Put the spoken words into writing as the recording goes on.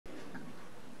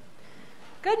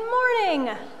Good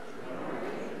morning.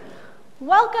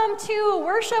 Welcome to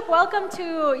worship. Welcome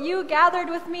to you gathered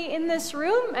with me in this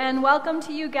room, and welcome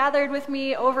to you gathered with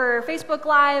me over Facebook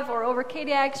Live or over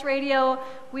KDX Radio.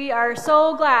 We are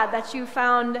so glad that you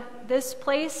found this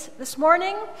place this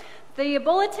morning. The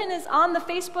bulletin is on the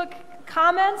Facebook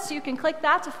comments. You can click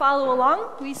that to follow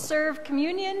along. We serve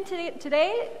communion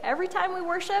today every time we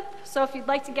worship. So if you'd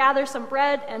like to gather some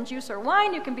bread and juice or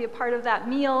wine, you can be a part of that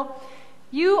meal.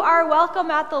 You are welcome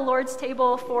at the Lord's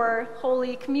table for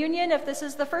Holy Communion. If this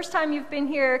is the first time you've been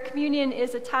here, communion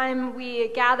is a time we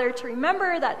gather to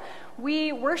remember that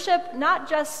we worship not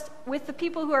just with the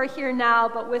people who are here now,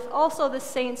 but with also the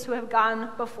saints who have gone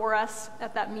before us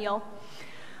at that meal.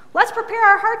 Let's prepare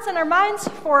our hearts and our minds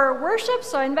for worship,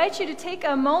 so I invite you to take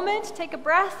a moment, take a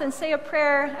breath, and say a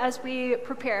prayer as we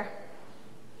prepare.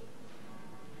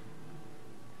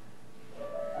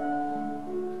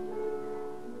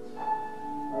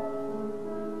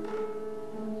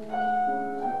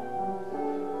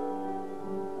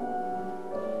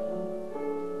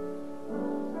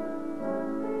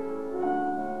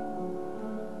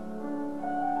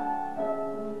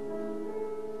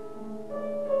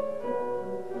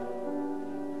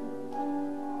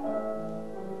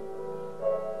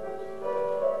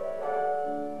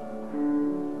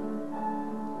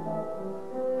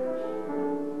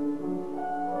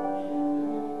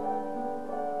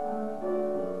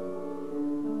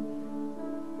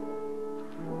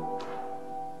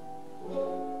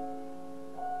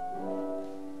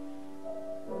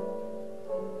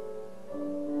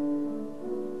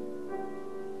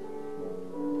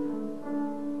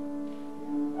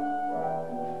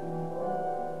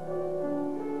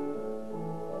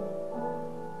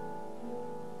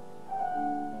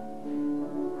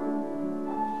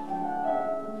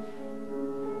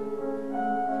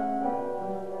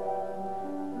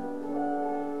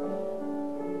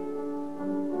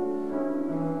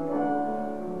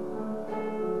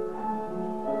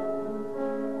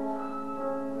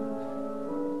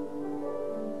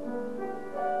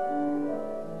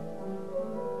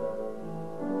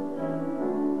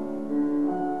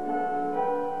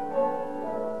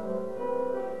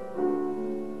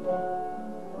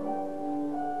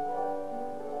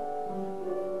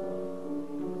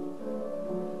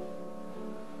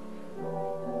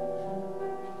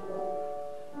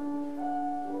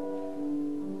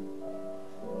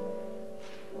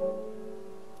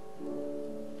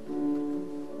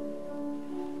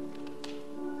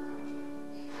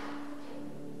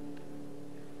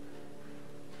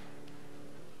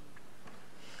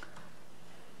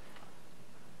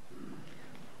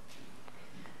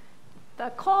 The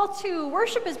call to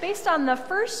worship is based on the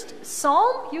first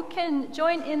psalm. You can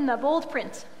join in the bold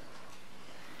print.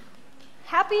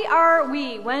 Happy are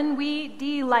we when we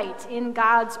delight in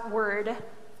God's word.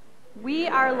 We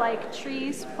are like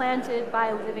trees planted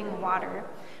by living water.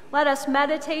 Let us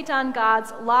meditate on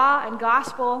God's law and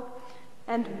gospel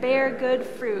and bear good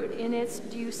fruit in its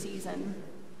due season.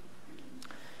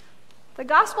 The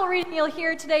gospel reading you'll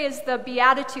hear today is the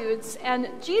Beatitudes, and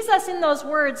Jesus in those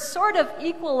words sort of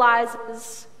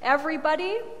equalizes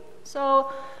everybody.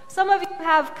 So some of you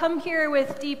have come here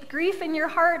with deep grief in your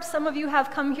heart. Some of you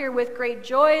have come here with great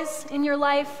joys in your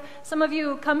life. Some of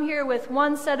you come here with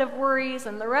one set of worries,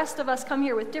 and the rest of us come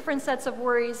here with different sets of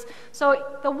worries.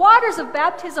 So the waters of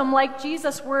baptism, like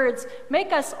Jesus' words,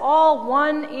 make us all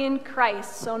one in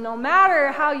Christ. So no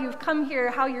matter how you've come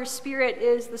here, how your spirit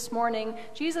is this morning,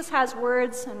 Jesus has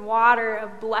words and water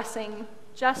of blessing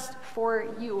just for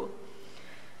you.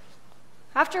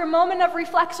 After a moment of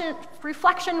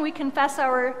reflection, we confess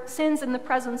our sins in the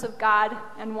presence of God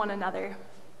and one another.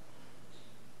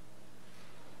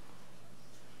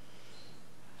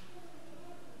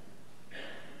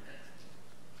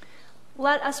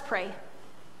 Let us pray.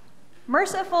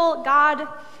 Merciful God,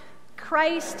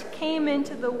 Christ came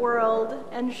into the world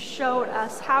and showed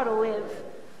us how to live,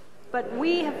 but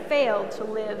we have failed to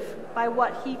live by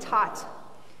what he taught.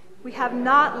 We have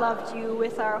not loved you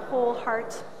with our whole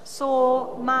heart,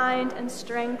 soul, mind, and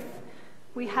strength.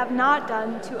 We have not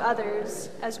done to others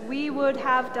as we would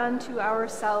have done to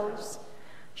ourselves.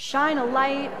 Shine a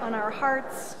light on our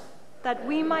hearts that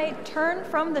we might turn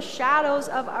from the shadows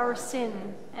of our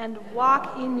sin and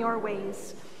walk in your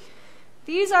ways.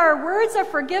 These are words of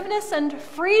forgiveness and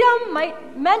freedom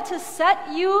meant to set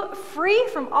you free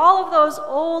from all of those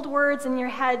old words in your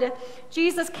head.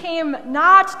 Jesus came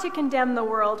not to condemn the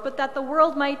world, but that the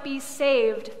world might be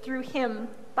saved through him.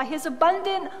 By his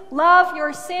abundant love,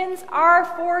 your sins are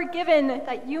forgiven,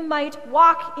 that you might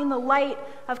walk in the light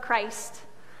of Christ.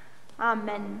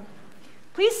 Amen.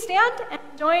 Please stand and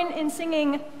join in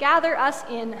singing, "Gather Us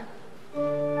In."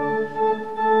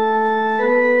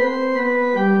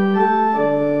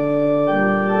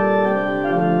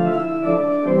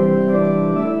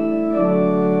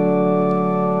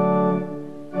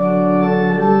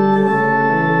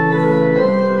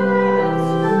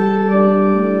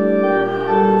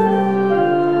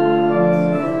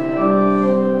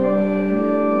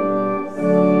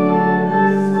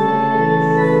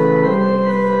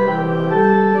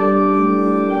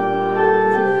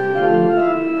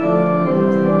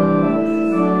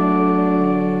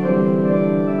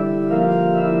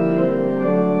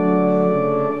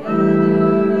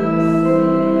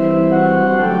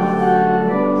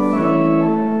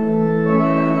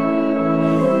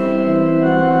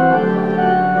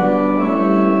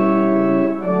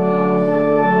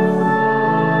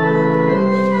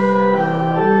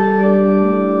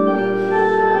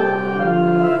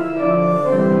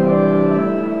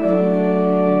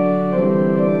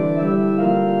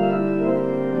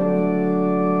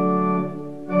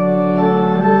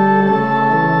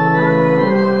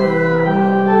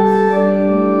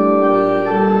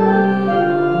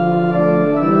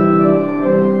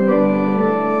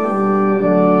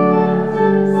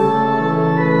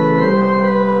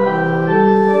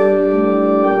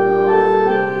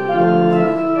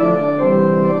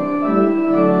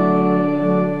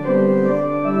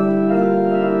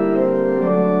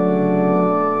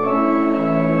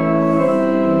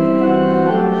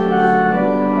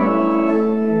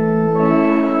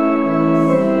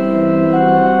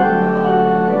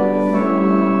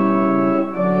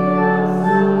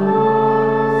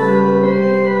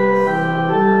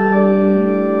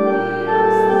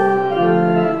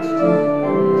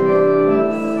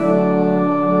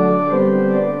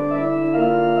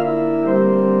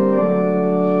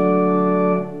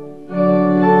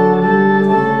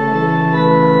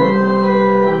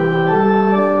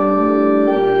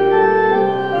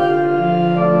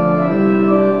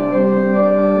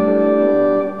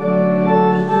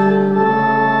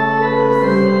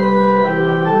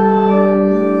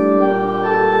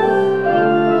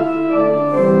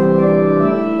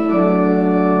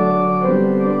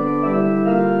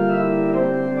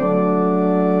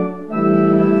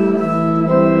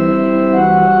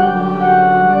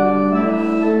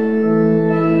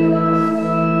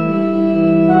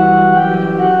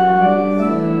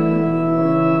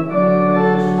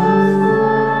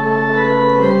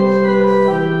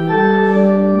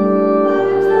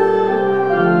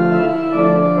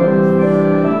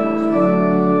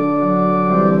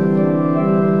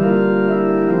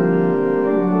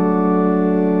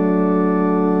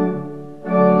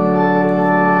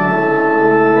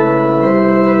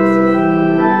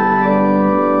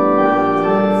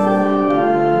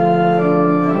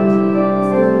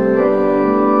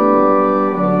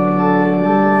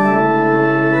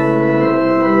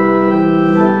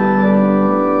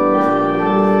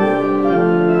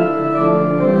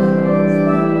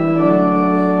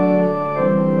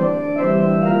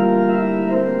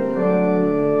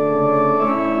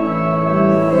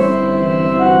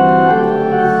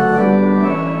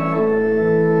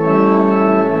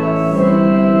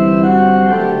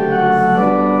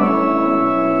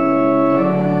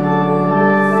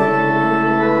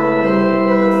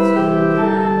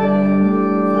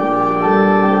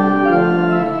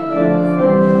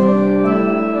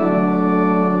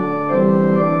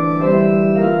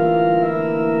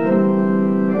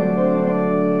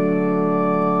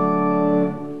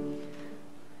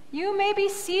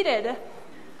 seated.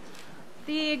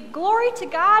 The glory to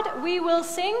God we will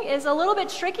sing is a little bit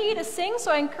tricky to sing,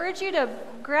 so I encourage you to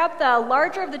grab the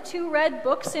larger of the two red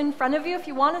books in front of you if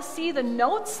you want to see the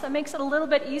notes. That makes it a little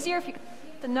bit easier if you can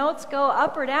see the notes go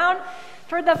up or down.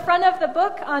 Toward the front of the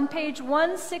book on page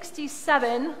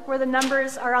 167, where the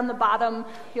numbers are on the bottom,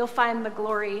 you'll find the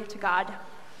glory to God.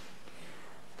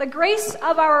 The grace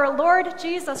of our Lord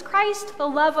Jesus Christ, the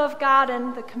love of God,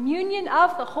 and the communion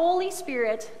of the Holy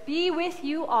Spirit be with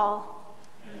you all.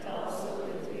 And also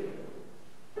with you.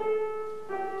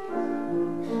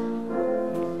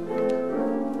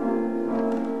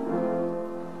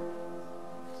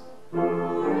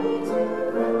 Glory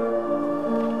to God.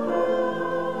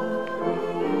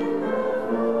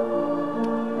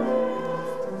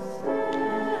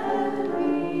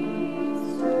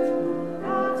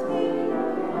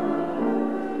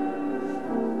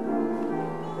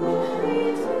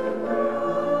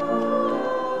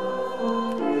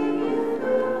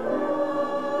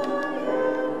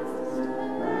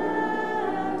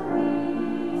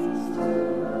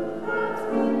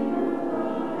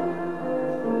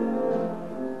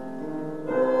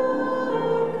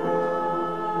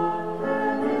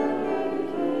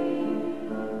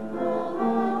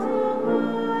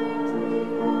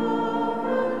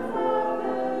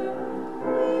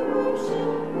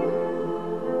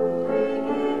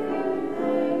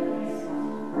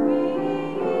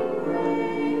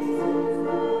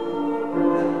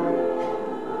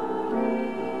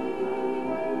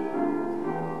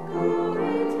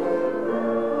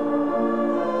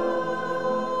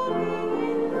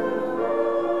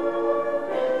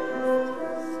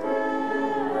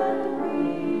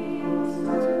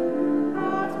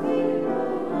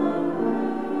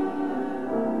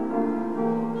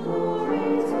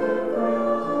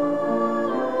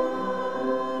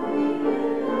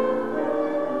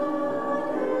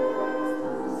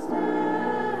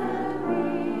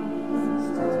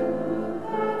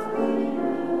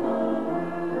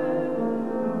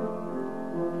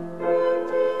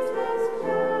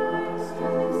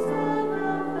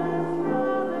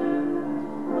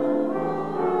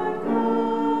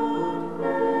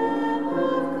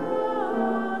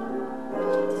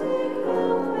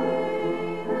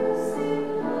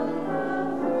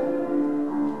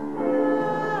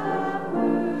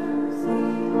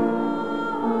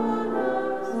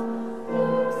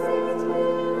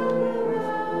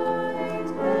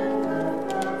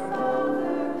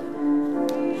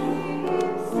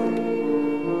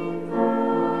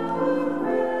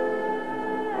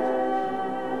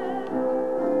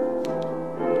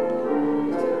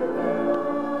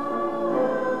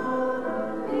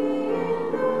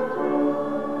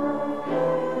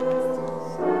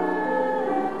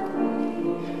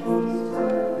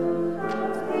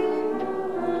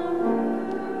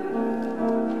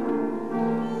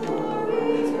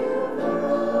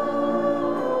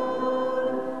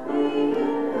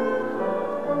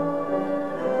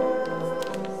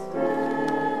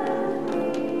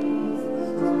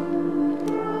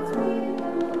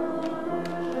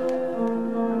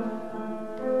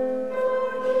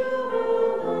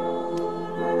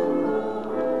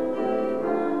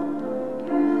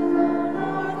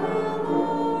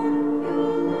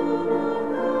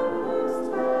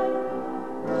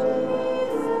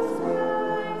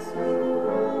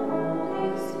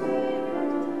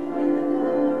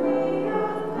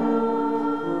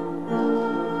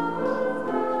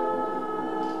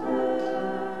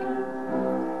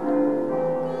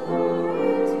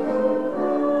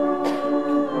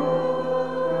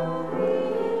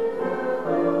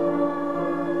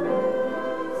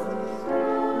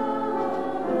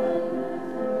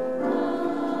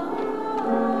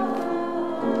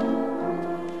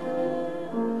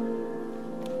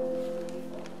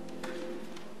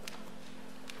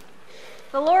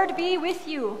 The Lord be with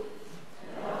you.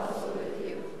 And also with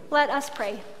you. Let us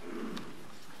pray.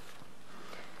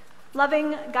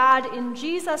 Loving God, in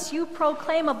Jesus you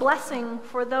proclaim a blessing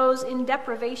for those in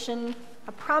deprivation,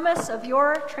 a promise of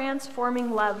your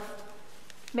transforming love.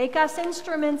 Make us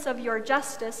instruments of your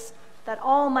justice, that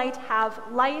all might have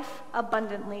life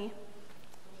abundantly.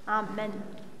 Amen.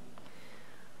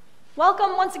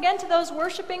 Welcome once again to those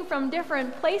worshiping from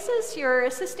different places. Your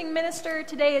assisting minister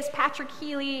today is Patrick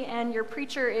Healy, and your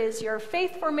preacher is your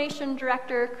Faith Formation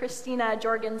Director, Christina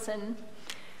Jorgensen.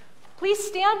 Please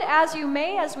stand as you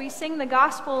may as we sing the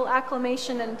gospel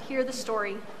acclamation and hear the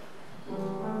story.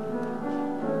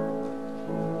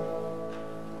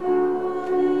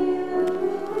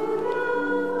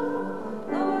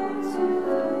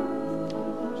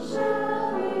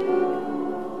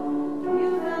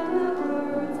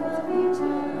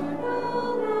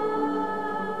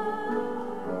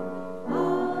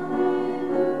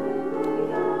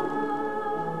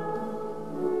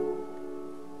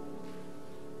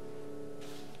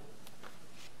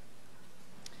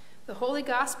 The Holy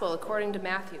Gospel according to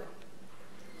Matthew.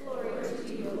 Glory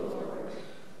to you, Lord.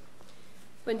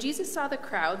 When Jesus saw the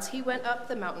crowds, he went up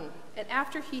the mountain, and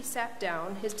after he sat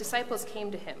down, his disciples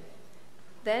came to him.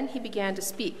 Then he began to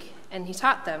speak, and he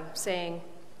taught them, saying,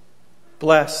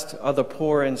 Blessed are the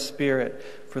poor in spirit,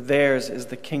 for theirs is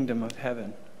the kingdom of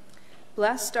heaven.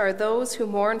 Blessed are those who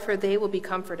mourn, for they will be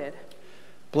comforted.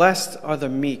 Blessed are the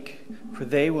meek, for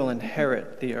they will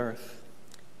inherit the earth.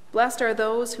 Blessed are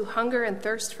those who hunger and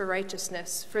thirst for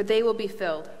righteousness, for they will be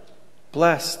filled.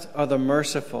 Blessed are the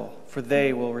merciful, for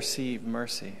they will receive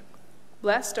mercy.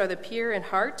 Blessed are the pure in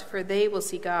heart, for they will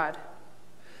see God.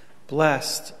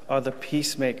 Blessed are the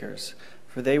peacemakers,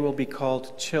 for they will be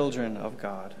called children of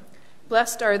God.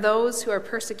 Blessed are those who are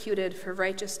persecuted for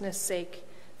righteousness' sake,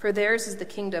 for theirs is the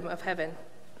kingdom of heaven.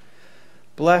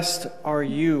 Blessed are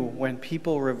you when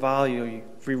people revile you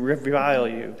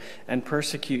and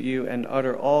persecute you and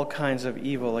utter all kinds of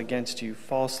evil against you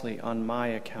falsely on my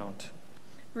account.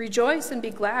 Rejoice and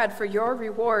be glad, for your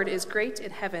reward is great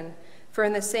in heaven, for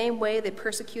in the same way they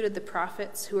persecuted the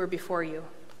prophets who were before you.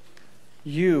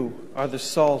 You are the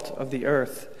salt of the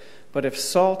earth, but if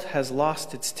salt has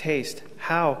lost its taste,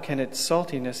 how can its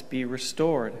saltiness be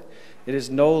restored? It is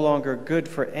no longer good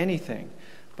for anything,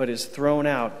 but is thrown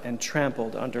out and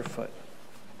trampled underfoot.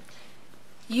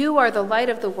 You are the light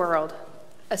of the world.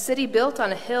 A city built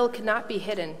on a hill cannot be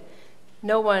hidden.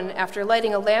 No one, after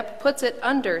lighting a lamp, puts it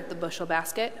under the bushel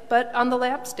basket, but on the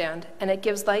lampstand, and it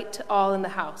gives light to all in the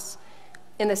house.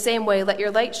 In the same way, let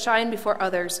your light shine before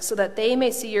others, so that they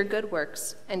may see your good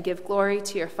works and give glory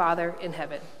to your Father in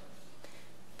heaven.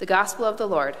 The Gospel of the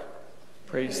Lord.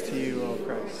 Praise to you, O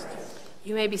Christ.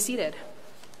 You may be seated.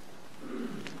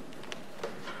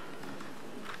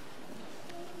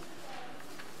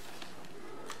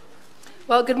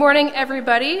 Well, good morning,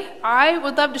 everybody. I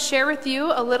would love to share with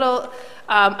you a little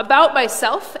about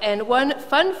myself, and one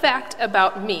fun fact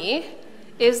about me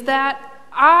is that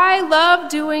I love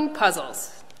doing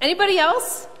puzzles. Anybody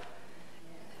else?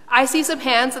 I see some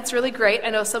hands. That's really great.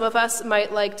 I know some of us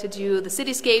might like to do the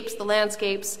cityscapes, the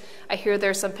landscapes. I hear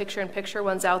there's some picture-in-picture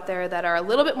ones out there that are a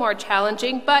little bit more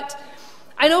challenging, but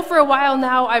I know for a while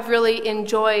now I've really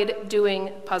enjoyed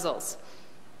doing puzzles.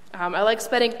 I like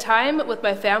spending time with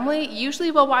my family, usually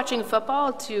while watching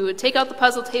football, to take out the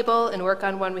puzzle table and work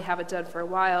on one we haven't done for a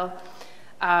while.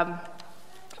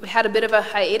 We had a bit of a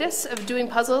hiatus of doing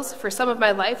puzzles for some of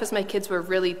my life as my kids were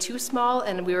really too small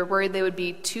and we were worried they would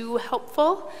be too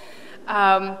helpful.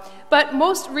 But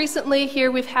most recently here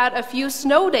we've had a few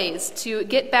snow days to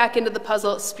get back into the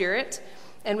puzzle spirit,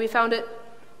 and we found it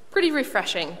pretty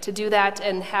refreshing to do that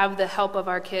and have the help of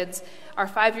our kids. Our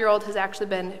 5-year-old has actually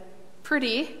been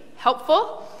pretty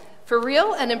helpful, for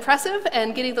real, and impressive,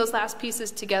 and getting those last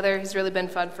pieces together has really been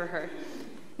fun for her.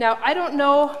 Now, I don't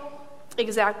know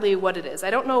exactly what it is. I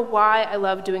don't know why I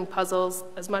love doing puzzles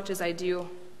as much as I do.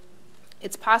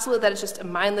 It's possible that it's just a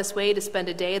mindless way to spend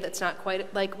a day that's not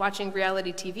quite like watching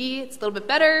reality TV. It's a little bit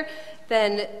better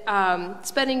than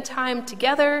spending time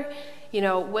together,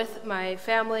 with my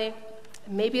family.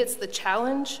 Maybe it's the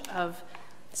challenge of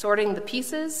sorting the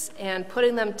pieces and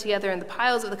putting them together in the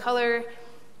piles of the color.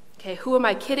 Okay, who am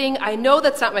I kidding? I know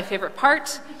that's not my favorite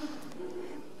part.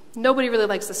 Nobody really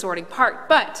likes the sorting part,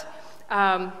 but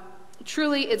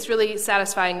truly it's really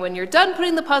satisfying when you're done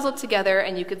putting the puzzle together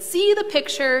and you can see the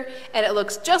picture and it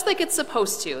looks just like it's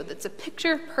supposed to. It's a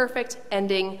picture-perfect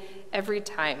ending every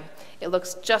time. It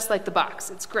looks just like the box.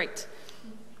 It's great.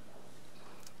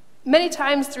 Many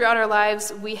times throughout our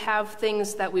lives, we have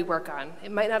things that we work on.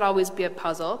 It might not always be a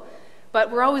puzzle,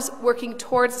 but we're always working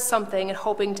towards something and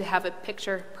hoping to have a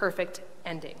picture-perfect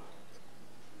ending.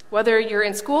 Whether you're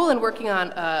in school and working on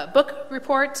a book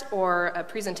report or a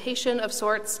presentation of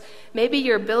sorts, maybe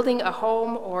you're building a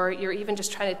home or you're even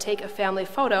just trying to take a family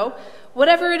photo,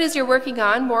 whatever it is you're working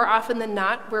on, more often than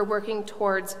not, we're working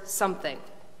towards something.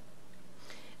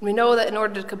 And we know that in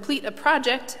order to complete a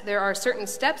project, there are certain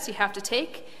steps you have to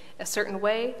take a certain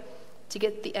way to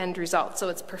get the end result. So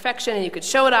it's perfection and you could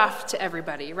show it off to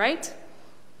everybody, right?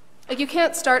 Like you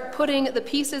can't start putting the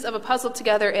pieces of a puzzle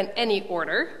together in any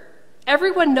order.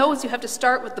 Everyone knows you have to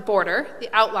start with the border, the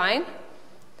outline,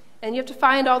 and you have to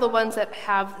find all the ones that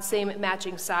have the same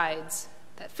matching sides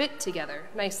that fit together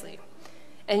nicely.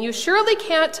 And you surely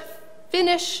can't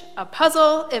finish a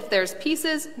puzzle if there's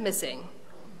pieces missing.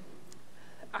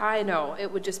 I know,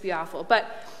 it would just be awful.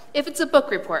 But if it's a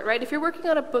book report, right? If you're working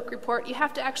on a book report, you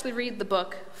have to actually read the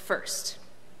book first.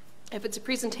 If it's a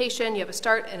presentation, you have a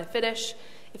start and a finish.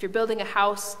 If you're building a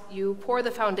house, you pour the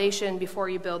foundation before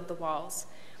you build the walls.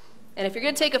 And if you're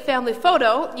going to take a family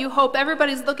photo, you hope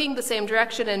everybody's looking the same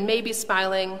direction and maybe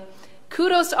smiling.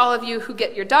 Kudos to all of you who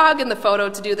get your dog in the photo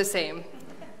to do the same.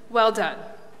 Well done.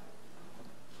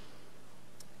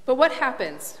 But what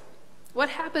happens? What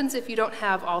happens if you don't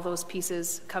have all those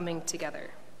pieces coming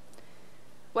together?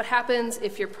 What happens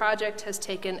if your project has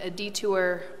taken a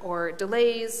detour or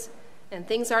delays and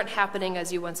things aren't happening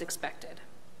as you once expected?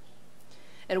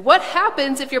 And what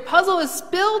happens if your puzzle is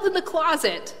spilled in the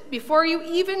closet before you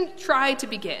even try to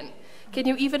begin? Can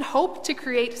you even hope to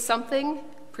create something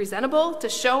presentable to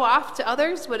show off to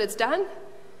others when it's done?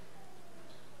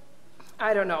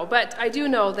 I don't know, but I do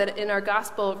know that in our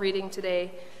gospel reading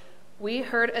today, we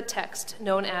heard a text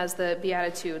known as the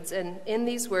Beatitudes, and in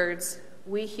these words,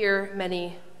 we hear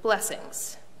many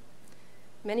blessings.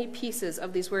 Many pieces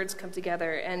of these words come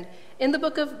together, and in the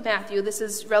book of Matthew, this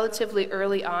is relatively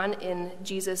early on in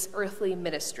Jesus' earthly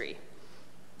ministry.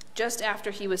 Just after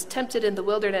he was tempted in the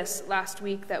wilderness last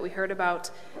week that we heard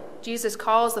about, Jesus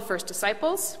calls the first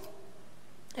disciples,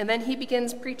 and then he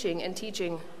begins preaching and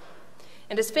teaching.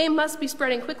 And his fame must be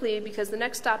spreading quickly because the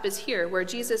next stop is here, where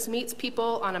Jesus meets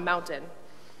people on a mountain.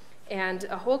 And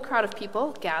a whole crowd of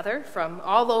people gather from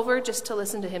all over just to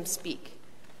listen to him speak.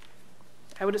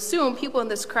 I would assume people in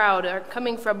this crowd are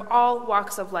coming from all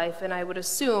walks of life, and I would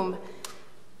assume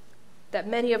that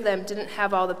many of them didn't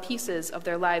have all the pieces of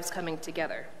their lives coming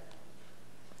together.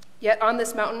 Yet on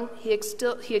this mountain, he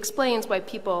explains why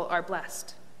people are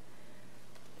blessed.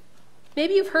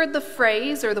 Maybe you've heard the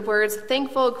phrase or the words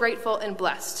thankful, grateful, and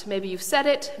blessed. Maybe you've said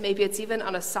it. Maybe it's even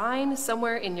on a sign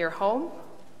somewhere in your home.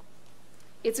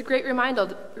 It's a great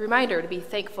reminder to be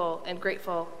thankful and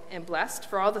grateful and blessed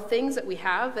for all the things that we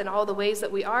have and all the ways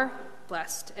that we are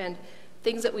blessed and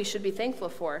things that we should be thankful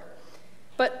for.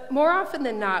 But more often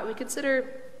than not, we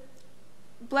consider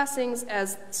blessings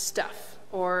as stuff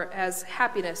or as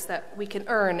happiness that we can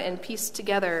earn and piece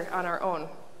together on our own.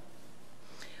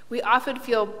 We often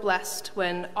feel blessed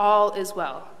when all is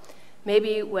well.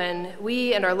 Maybe when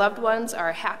we and our loved ones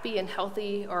are happy and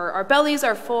healthy, or our bellies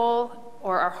are full,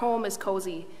 or our home is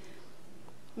cozy.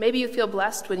 Maybe you feel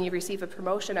blessed when you receive a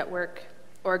promotion at work,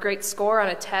 or a great score on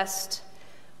a test,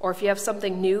 or if you have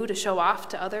something new to show off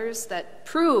to others that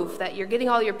prove that you're getting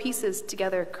all your pieces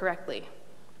together correctly.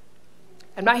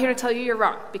 I'm not here to tell you you're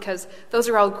wrong, because those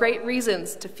are all great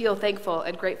reasons to feel thankful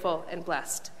and grateful and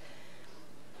blessed.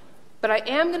 But I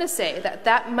am going to say that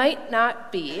that might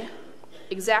not be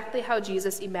exactly how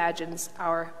Jesus imagines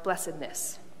our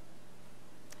blessedness.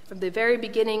 From the very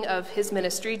beginning of his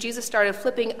ministry, Jesus started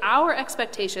flipping our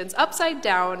expectations upside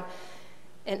down,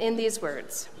 and in these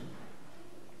words.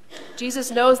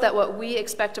 Jesus knows that what we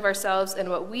expect of ourselves and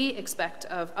what we expect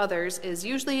of others is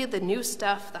usually the new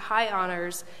stuff, the high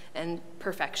honors, and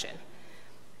perfection.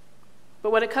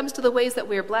 But when it comes to the ways that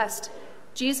we are blessed,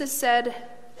 Jesus said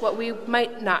what we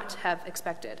might not have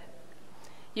expected.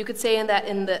 You could say in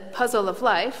the puzzle of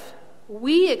life,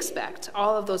 we expect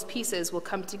all of those pieces will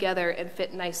come together and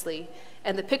fit nicely,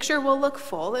 and the picture will look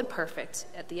full and perfect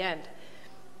at the end.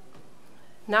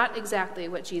 Not exactly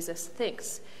what Jesus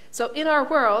thinks. So in our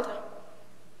world,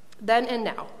 then and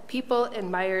now, people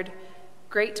admired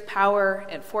great power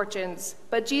and fortunes,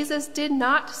 but Jesus did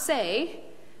not say,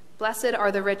 "Blessed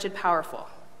are the rich and powerful."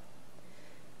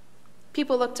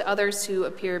 People look to others who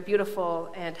appear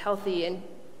beautiful and healthy, and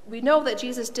we know that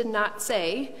Jesus did not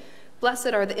say,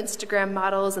 "Blessed are the Instagram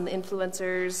models and the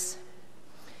influencers."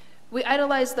 We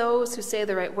idolize those who say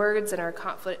the right words and are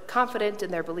confident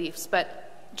in their beliefs, but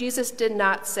Jesus did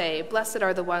not say, "Blessed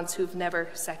are the ones who've never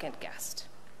second-guessed."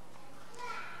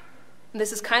 And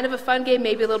this is kind of a fun game,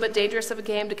 maybe a little bit dangerous of a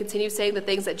game to continue saying the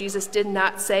things that Jesus did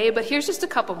not say, but here's just a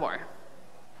couple more.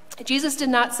 Jesus did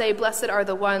not say, "Blessed are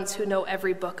the ones who know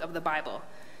every book of the Bible."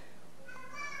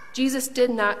 Jesus did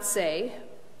not say,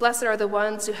 "Blessed are the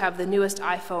ones who have the newest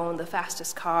iPhone, the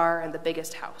fastest car, and the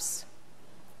biggest house."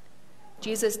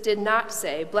 Jesus did not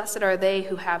say, "Blessed are they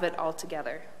who have it all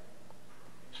together."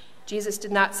 Jesus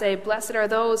did not say, "Blessed are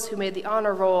those who made the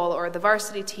honor roll or the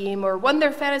varsity team or won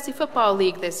their fantasy football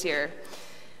league this year."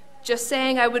 Just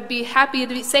saying, I would be happy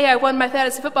to say I won my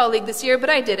fantasy football league this year,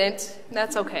 but I didn't.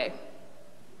 That's okay.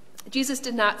 Jesus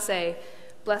did not say,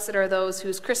 "Blessed are those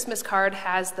whose Christmas card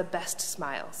has the best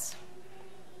smiles."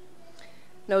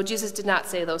 No, Jesus did not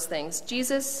say those things.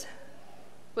 Jesus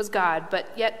was God, but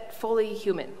yet fully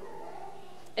human.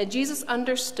 And Jesus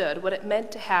understood what it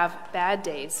meant to have bad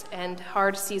days and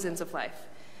hard seasons of life.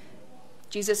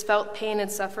 Jesus felt pain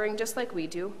and suffering just like we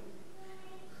do.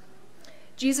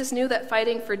 Jesus knew that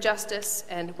fighting for justice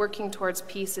and working towards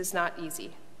peace is not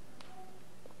easy.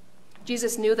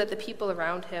 Jesus knew that the people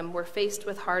around him were faced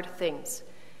with hard things.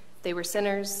 They were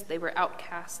sinners, they were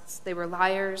outcasts, they were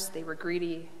liars, they were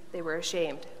greedy, they were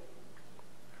ashamed.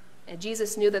 And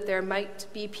Jesus knew that there might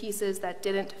be pieces that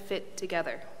didn't fit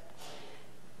together.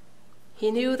 He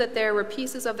knew that there were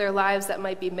pieces of their lives that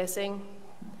might be missing,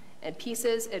 and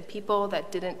pieces and people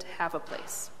that didn't have a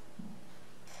place.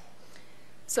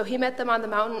 So he met them on the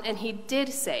mountain, and he did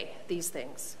say these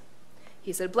things.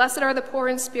 He said, "Blessed are the poor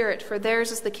in spirit, for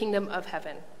theirs is the kingdom of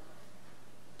heaven.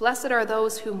 Blessed are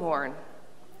those who mourn.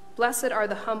 Blessed are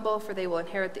the humble, for they will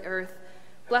inherit the earth.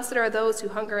 Blessed are those who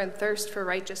hunger and thirst for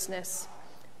righteousness.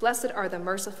 Blessed are the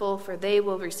merciful, for they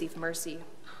will receive mercy.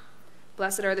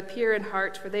 Blessed are the pure in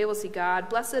heart, for they will see God.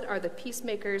 Blessed are the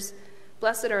peacemakers.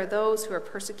 Blessed are those who are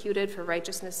persecuted for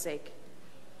righteousness' sake.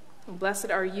 And blessed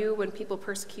are you when people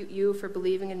persecute you for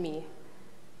believing in me.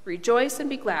 Rejoice and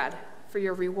be glad, for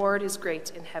your reward is great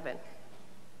in heaven."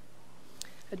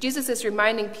 Now, Jesus is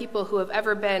reminding people who have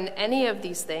ever been any of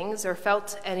these things or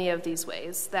felt any of these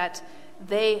ways that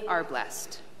they are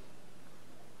blessed.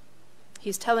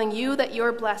 He's telling you that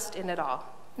you're blessed in it all,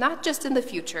 not just in the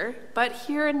future, but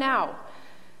here and now.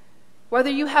 Whether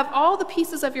you have all the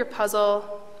pieces of your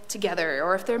puzzle together,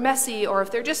 or if they're messy, or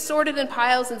if they're just sorted in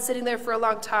piles and sitting there for a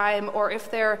long time, or if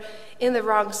they're in the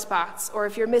wrong spots, or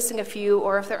if you're missing a few,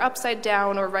 or if they're upside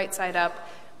down or right side up,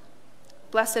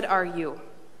 blessed are you.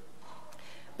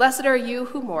 Blessed are you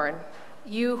who mourn,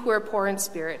 you who are poor in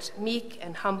spirit, meek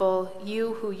and humble,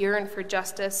 you who yearn for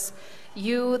justice,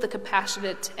 you the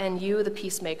compassionate, and you the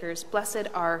peacemakers. Blessed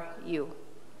are you.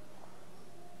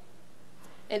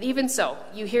 And even so,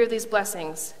 you hear these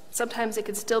blessings. Sometimes it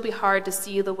can still be hard to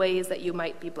see the ways that you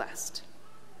might be blessed.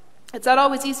 It's not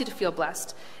always easy to feel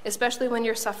blessed, especially when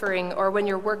you're suffering or when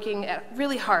you're working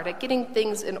really hard at getting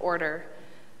things in order,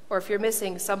 or if you're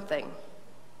missing something.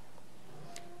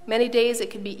 Many days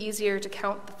it can be easier to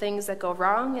count the things that go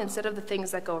wrong instead of the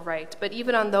things that go right. But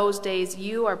even on those days,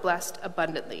 you are blessed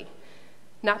abundantly.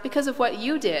 Not because of what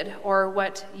you did or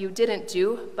what you didn't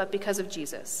do, but because of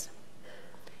Jesus.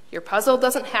 Your puzzle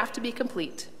doesn't have to be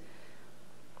complete.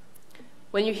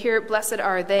 When you hear, "Blessed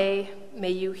are they," may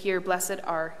you hear, "Blessed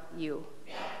are you."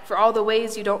 For all the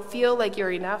ways you don't feel like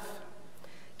you're enough,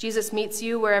 Jesus meets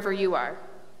you wherever you are.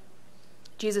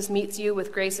 Jesus meets you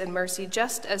with grace and mercy,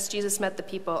 just as Jesus met the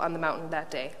people on the mountain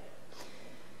that day.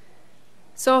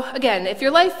 So again, if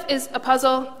your life is a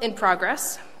puzzle in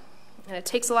progress, and it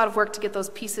takes a lot of work to get those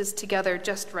pieces together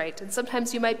just right, and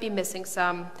sometimes you might be missing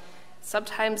some,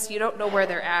 sometimes you don't know where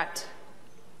they're at.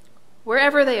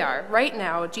 Wherever they are, right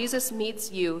now, Jesus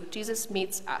meets you, Jesus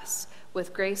meets us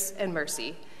with grace and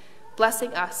mercy,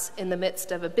 blessing us in the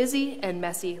midst of a busy and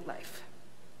messy life.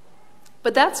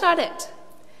 But that's not it.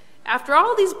 After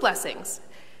all these blessings,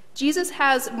 Jesus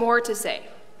has more to say.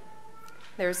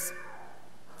 There's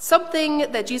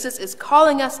something that Jesus is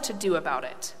calling us to do about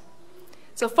it.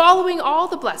 So following all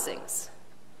the blessings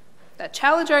that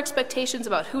challenge our expectations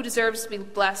about who deserves to be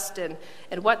blessed and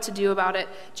what to do about it,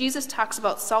 Jesus talks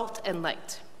about salt and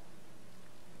light.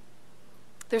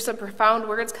 There's some profound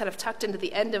words kind of tucked into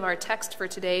the end of our text for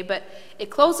today, but it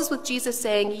closes with Jesus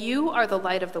saying, "You are the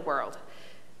light of the world.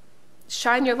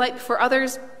 Shine your light before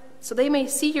others so they may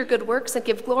see your good works and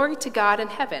give glory to God in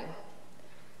heaven."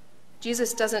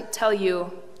 Jesus doesn't tell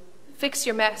you, fix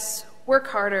your mess, work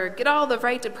harder, get all the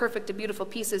right and perfect and beautiful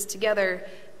pieces together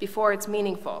before it's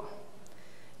meaningful.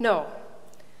 No,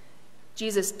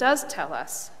 Jesus does tell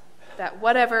us that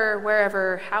whatever,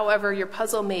 wherever, however your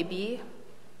puzzle may be,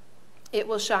 it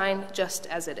will shine just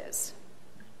as it is.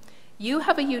 You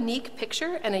have a unique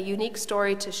picture and a unique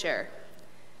story to share.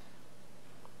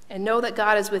 And know that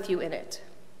God is with you in it.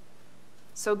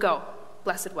 So go,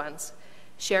 blessed ones,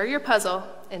 share your puzzle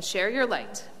and share your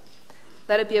light.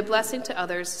 Let it be a blessing to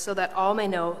others so that all may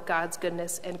know God's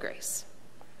goodness and grace.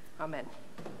 Amen.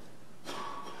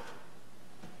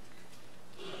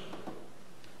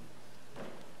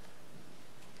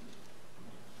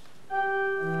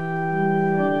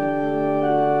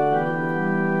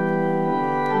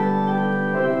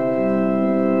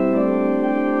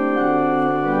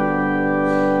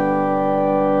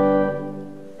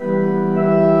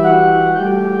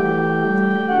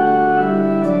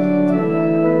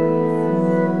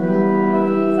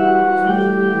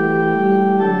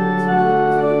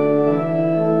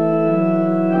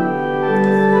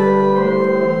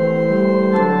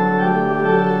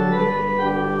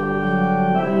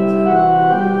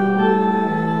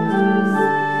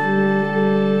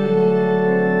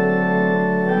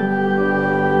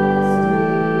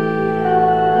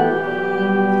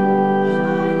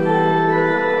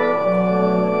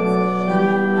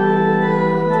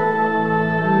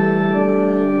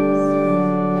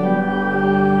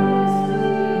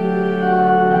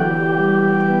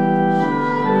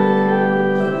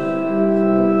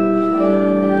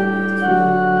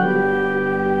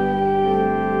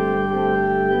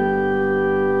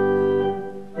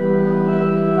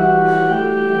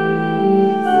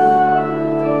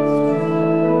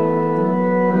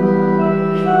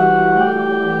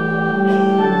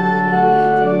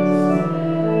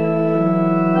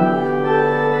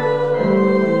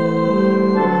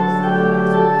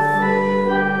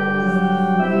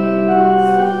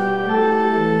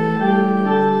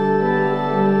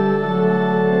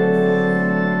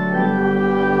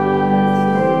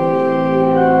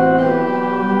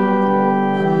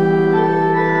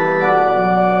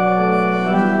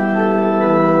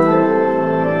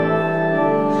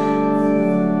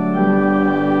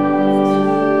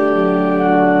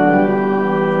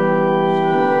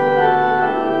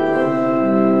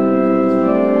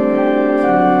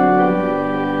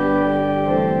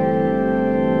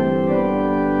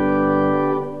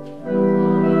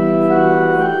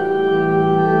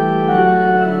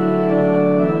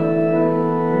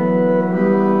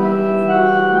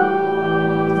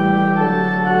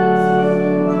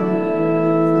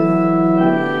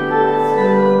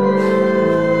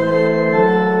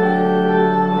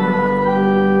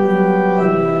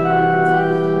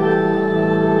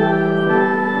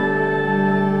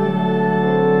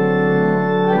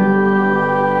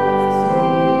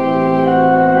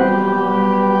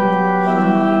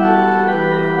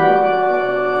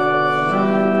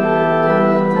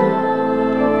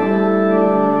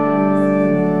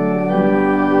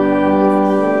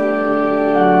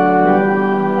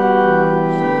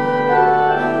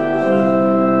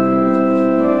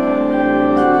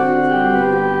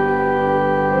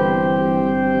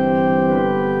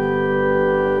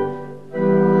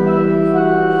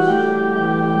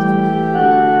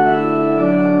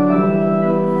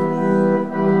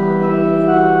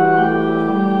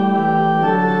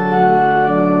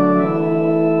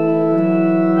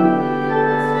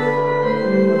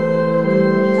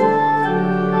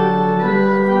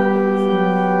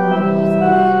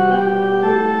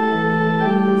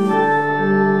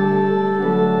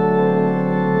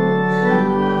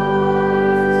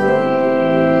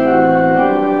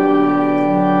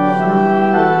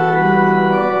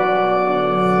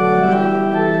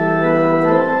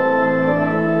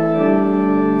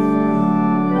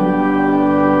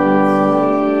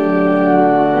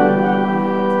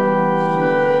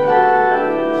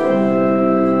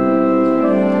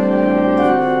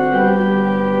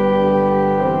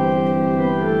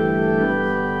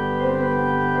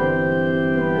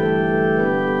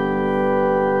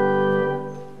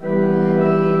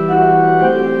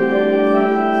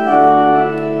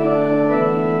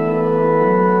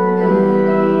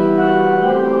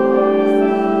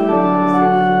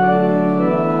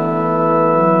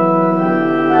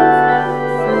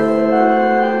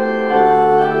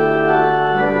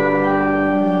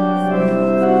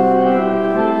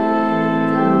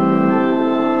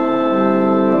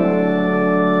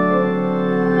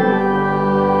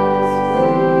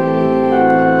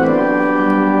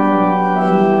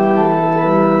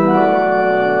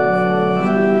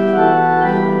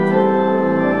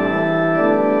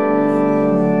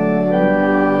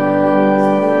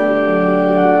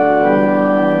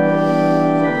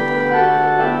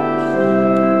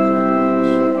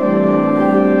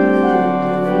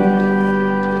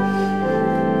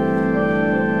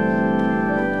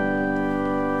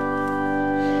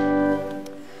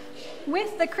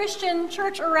 the Christian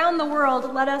church around the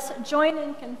world, let us join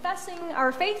in confessing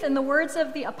our faith in the words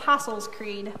of the Apostles'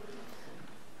 Creed.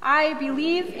 I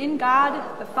believe in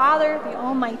God, the Father, the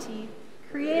Almighty,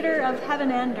 creator of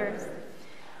heaven and earth.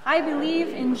 I believe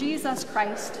in Jesus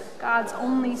Christ, God's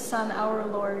only Son, our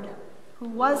Lord, who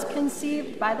was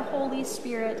conceived by the Holy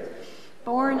Spirit,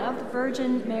 born of the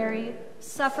Virgin Mary,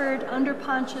 suffered under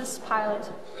Pontius Pilate,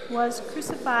 was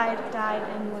crucified, died,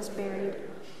 and was buried.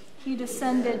 He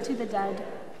descended to the dead.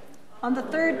 On the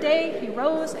third day he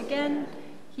rose again.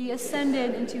 He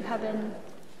ascended into heaven.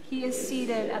 He is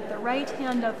seated at the right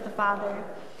hand of the Father,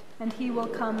 and he will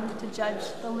come to judge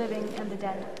the living and the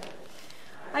dead.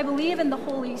 I believe in the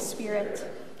Holy Spirit,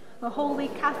 the Holy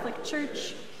Catholic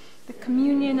Church, the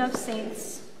communion of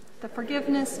saints, the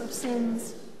forgiveness of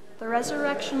sins, the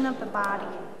resurrection of the body,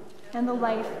 and the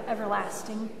life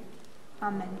everlasting.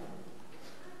 Amen.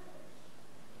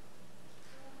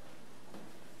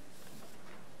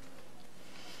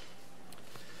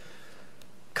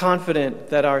 Confident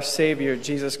that our Savior,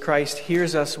 Jesus Christ,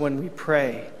 hears us when we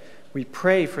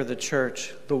pray for the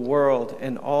church, the world,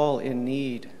 and all in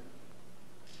need.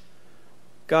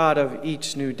 God of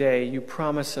each new day, you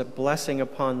promise a blessing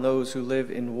upon those who live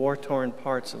in war-torn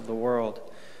parts of the world.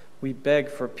 We beg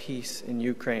for peace in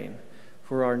Ukraine,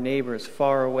 for our neighbors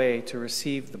far away to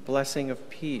receive the blessing of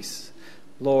peace.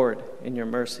 Lord, in your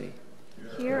mercy,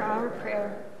 hear our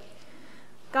prayer.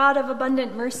 God of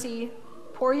abundant mercy,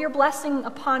 pour your blessing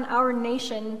upon our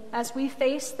nation as we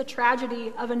face the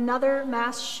tragedy of another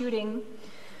mass shooting.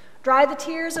 Dry the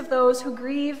tears of those who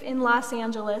grieve in Los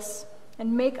Angeles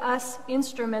and make us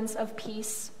instruments of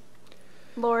peace.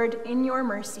 Lord, in your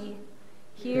mercy,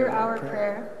 hear our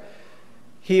prayer.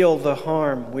 Heal the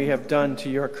harm we have done to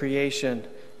your creation.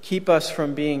 Keep us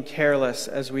from being careless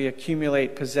as we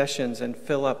accumulate possessions and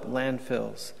fill up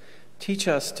landfills. Teach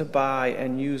us to buy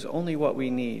and use only what we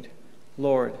need.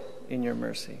 Lord, in your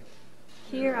mercy,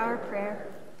 hear our prayer.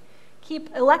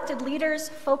 Keep elected leaders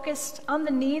focused on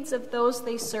the needs of those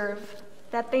they serve,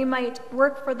 that they might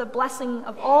work for the blessing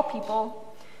of all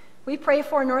people. We pray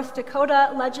for North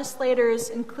Dakota legislators,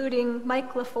 including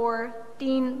Mike LaFleur,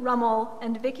 Dean Rummel,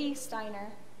 and Vicki Steiner.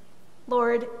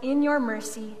 Lord, in your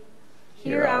mercy,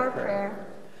 hear our prayer.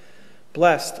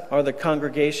 Blessed are the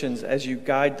congregations as you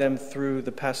guide them through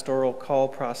the pastoral call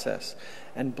process,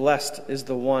 and blessed is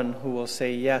the one who will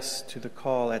say yes to the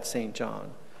call at St.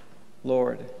 John.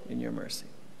 Lord, in your mercy,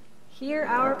 hear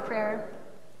our prayer.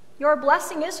 Your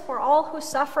blessing is for all who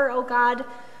suffer, O God.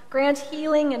 Grant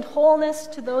healing and wholeness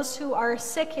to those who are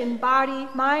sick in body,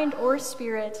 mind, or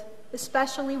spirit.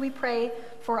 Especially we pray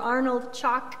for Arnold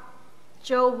Chalk,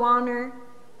 Joe Warner,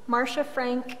 Marcia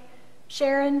Frank,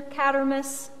 Sharon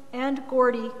Cattermas, and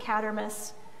Gordy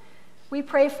Cattermas. We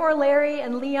pray for Larry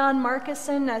and Leon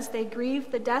Markison as they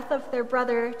grieve the death of their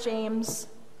brother, James.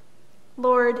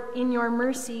 Lord, in your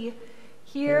mercy,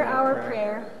 hear our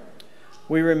prayer.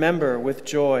 We remember with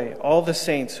joy all the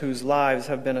saints whose lives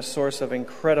have been a source of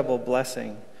incredible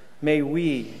blessing. May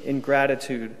we, in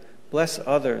gratitude, bless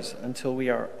others until we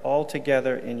are all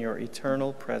together in your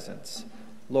eternal presence.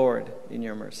 Lord, in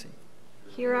your mercy,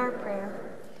 hear our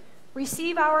prayer.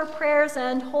 Receive our prayers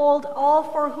and hold all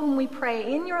for whom we pray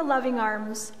in your loving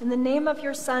arms, in the name of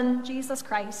your Son, Jesus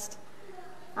Christ.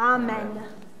 Amen.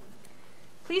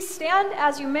 Please stand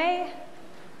as you may.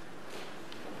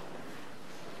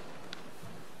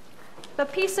 The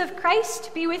peace of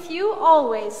Christ be with you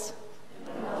always.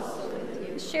 And also with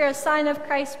you. Share a sign of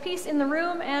Christ's peace in the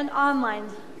room and online.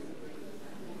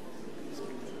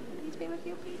 Peace be with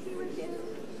you, peace be with you.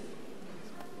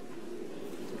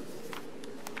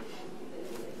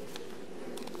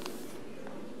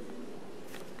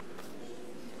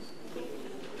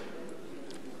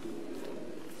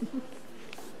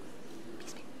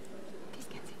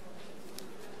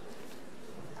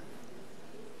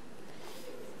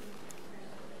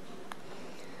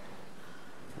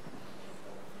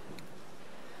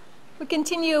 We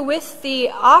continue with the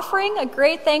offering. A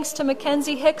great thanks to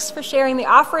Mackenzie Hicks for sharing the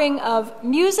offering of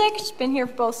music. She's been here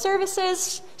for both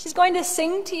services. She's going to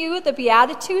sing to you the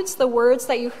Beatitudes, the words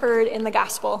that you heard in the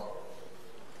gospel.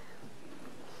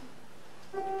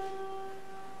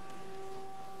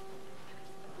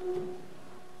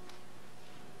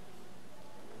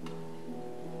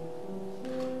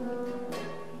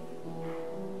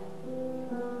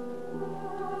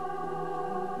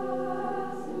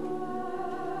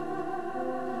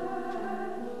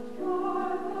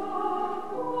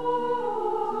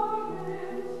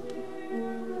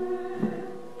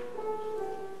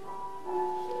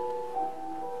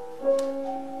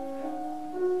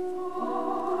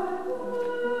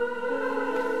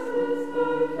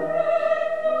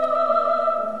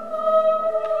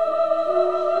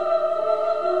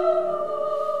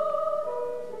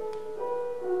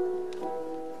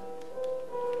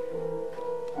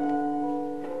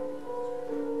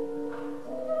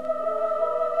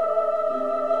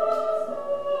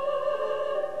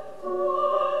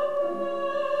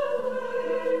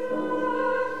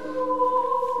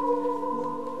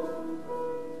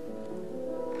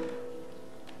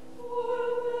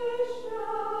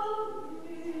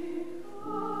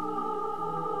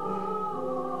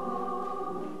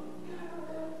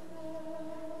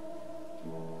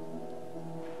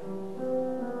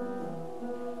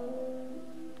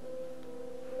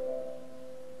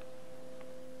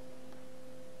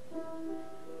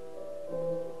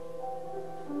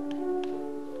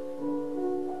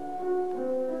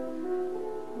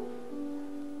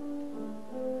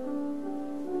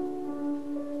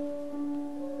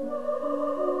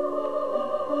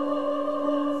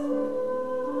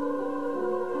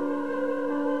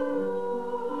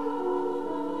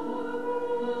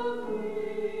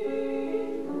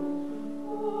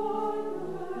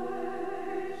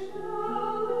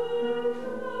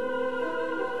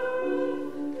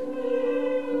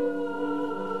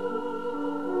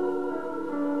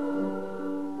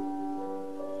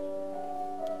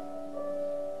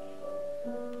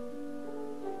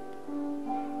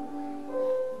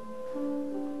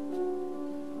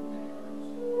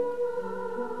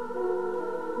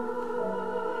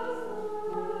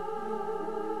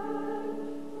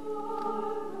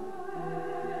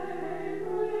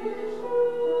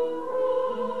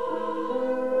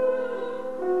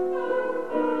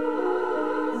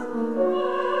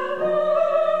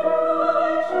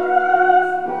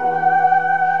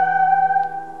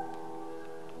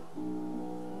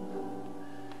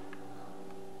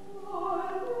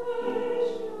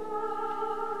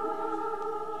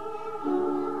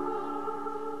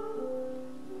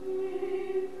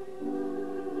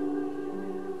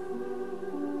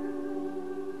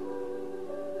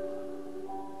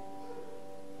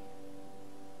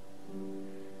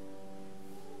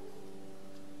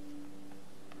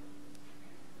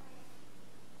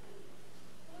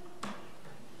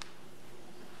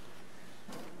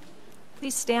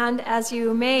 Please stand as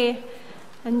you may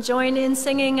and join in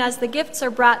singing as the gifts are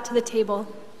brought to the table.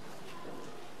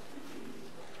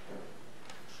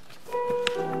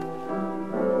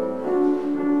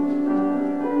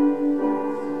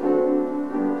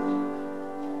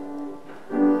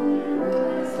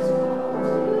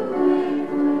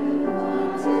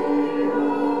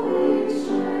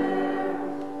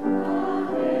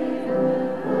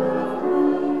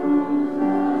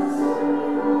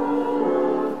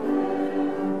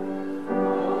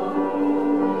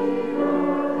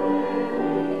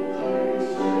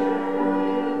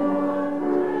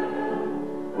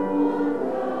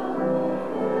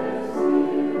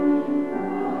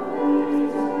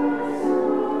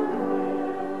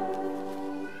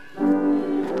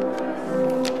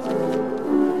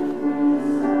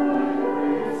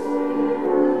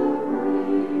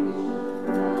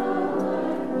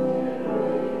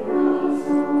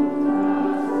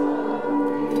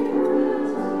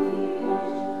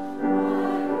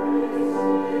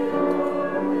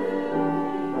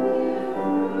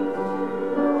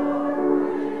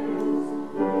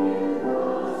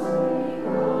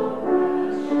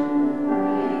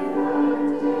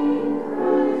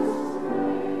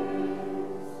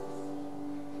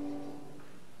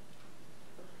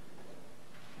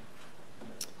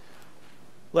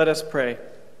 Let us pray.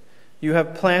 You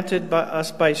have planted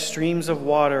us by streams of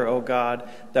water, O God,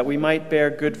 that we might bear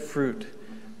good fruit.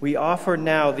 We offer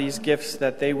now these gifts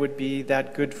that they would be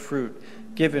that good fruit,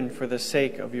 given for the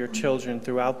sake of your children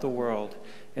throughout the world.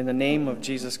 In the name of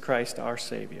Jesus Christ, our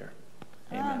Savior.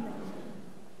 Amen.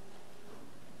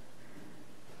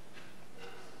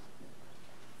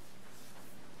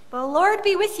 The Lord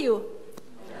be with you.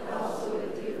 And also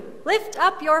with you. Lift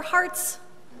up your hearts.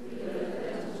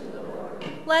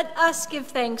 Let us give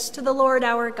thanks to the Lord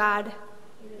our God.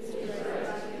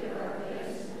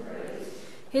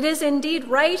 It is indeed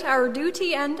right, our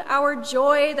duty and our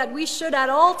joy, that we should at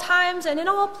all times and in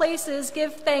all places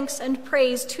give thanks and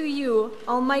praise to you,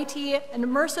 Almighty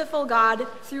and merciful God,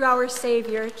 through our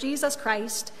Savior, Jesus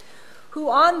Christ, who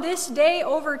on this day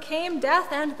overcame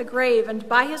death and the grave, and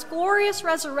by his glorious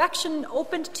resurrection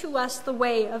opened to us the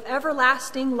way of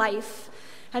everlasting life.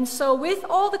 And so with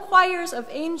all the choirs of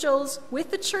angels,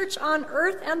 with the church on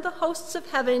earth and the hosts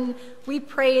of heaven, we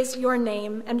praise your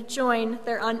name and join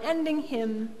their unending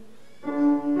hymn.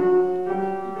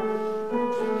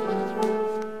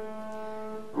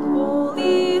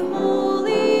 Holy,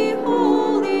 holy,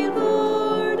 holy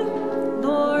Lord,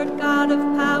 Lord God of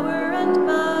power and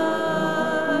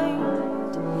might,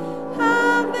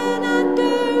 heaven and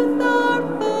earth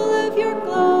are full of your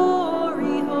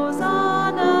glory.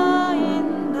 Hosanna.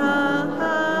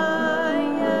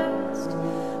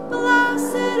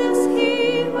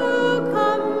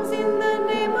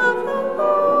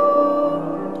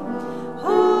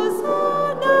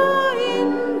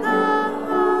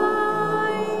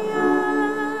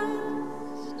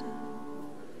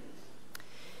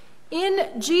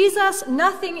 In Jesus,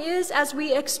 nothing is as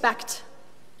we expect.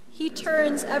 He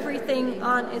turns everything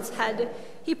on its head.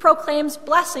 He proclaims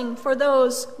blessing for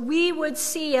those we would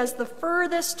see as the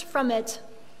furthest from it.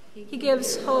 He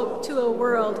gives hope to a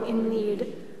world in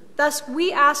need. Thus,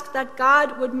 we ask that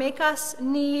God would make us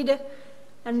need,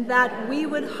 and that we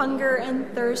would hunger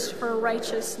and thirst for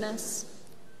righteousness,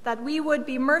 that we would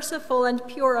be merciful and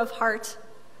pure of heart,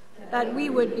 that we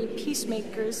would be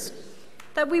peacemakers,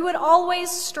 that we would always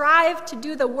strive to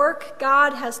do the work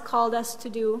God has called us to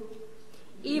do,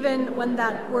 even when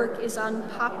that work is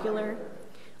unpopular.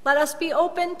 Let us be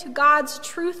open to God's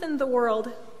truth in the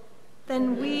world,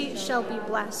 then we shall be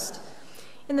blessed.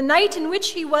 In the night in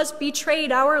which he was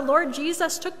betrayed, our Lord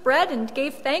Jesus took bread and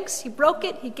gave thanks. He broke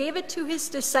it, he gave it to his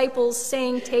disciples,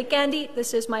 saying, "Take and eat,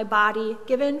 this is my body,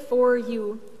 given for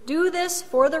you. Do this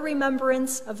for the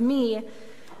remembrance of me."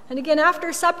 And again,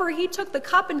 after supper, he took the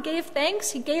cup and gave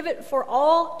thanks. He gave it for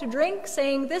all to drink,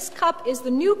 saying, "This cup is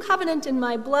the new covenant in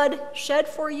my blood, shed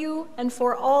for you and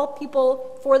for all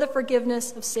people for the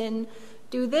forgiveness of sin.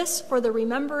 Do this for the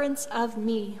remembrance of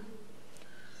me."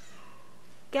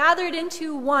 Gathered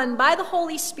into one by the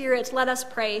Holy Spirit, let us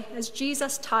pray, as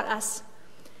Jesus taught us.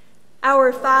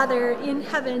 Our Father in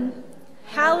heaven,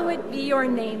 hallowed be your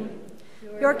name.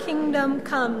 Your kingdom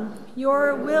come,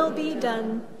 your will be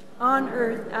done, on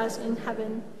earth as in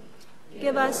heaven.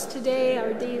 Give us today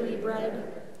our daily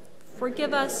bread.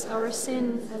 Forgive us our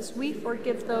sin as we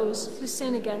forgive those who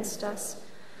sin against us.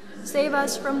 Save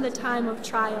us from the time of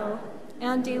trial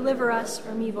and deliver us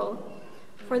from evil.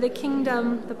 For the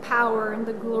kingdom, the power, and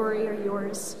the glory are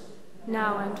yours,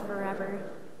 now and forever.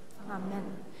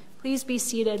 Amen. Please be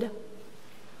seated.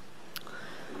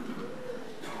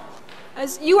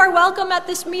 As you are welcome at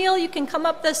this meal, you can come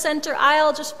up the center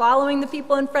aisle just following the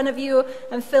people in front of you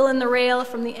and fill in the rail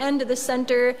from the end to the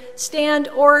center. Stand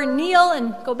or kneel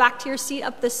and go back to your seat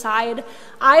up the side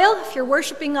aisle. If you're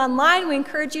worshiping online, we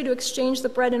encourage you to exchange the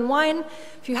bread and wine.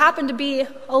 If you happen to be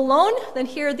alone, then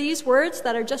hear these words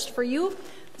that are just for you.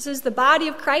 This is the body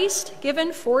of Christ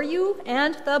given for you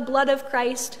and the blood of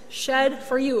Christ shed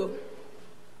for you.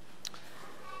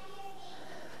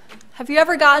 Have you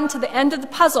ever gotten to the end of the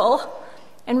puzzle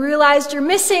and realized you're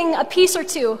missing a piece or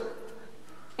two?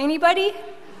 Anybody?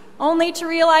 Only to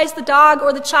realize the dog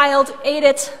or the child ate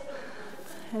it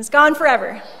and it's gone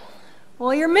forever.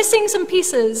 Well, you're missing some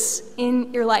pieces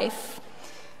in your life.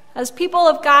 As people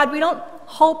of God, we don't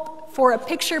hope for a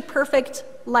picture-perfect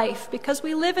life because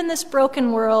we live in this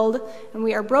broken world and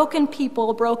we are broken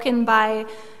people, broken by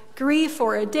grief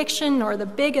or addiction or the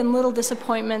big and little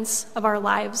disappointments of our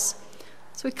lives.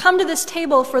 So we come to this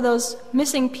table for those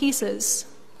missing pieces,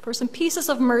 for some pieces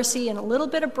of mercy and a little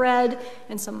bit of bread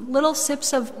and some little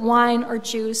sips of wine or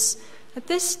juice. At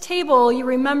this table, you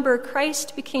remember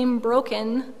Christ became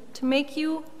broken to make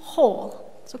you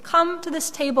whole. So come to this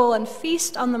table and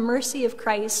feast on the mercy of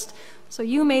Christ so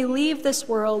you may leave this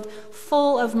world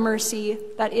full of mercy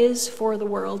that is for the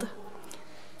world.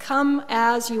 Come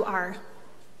as you are.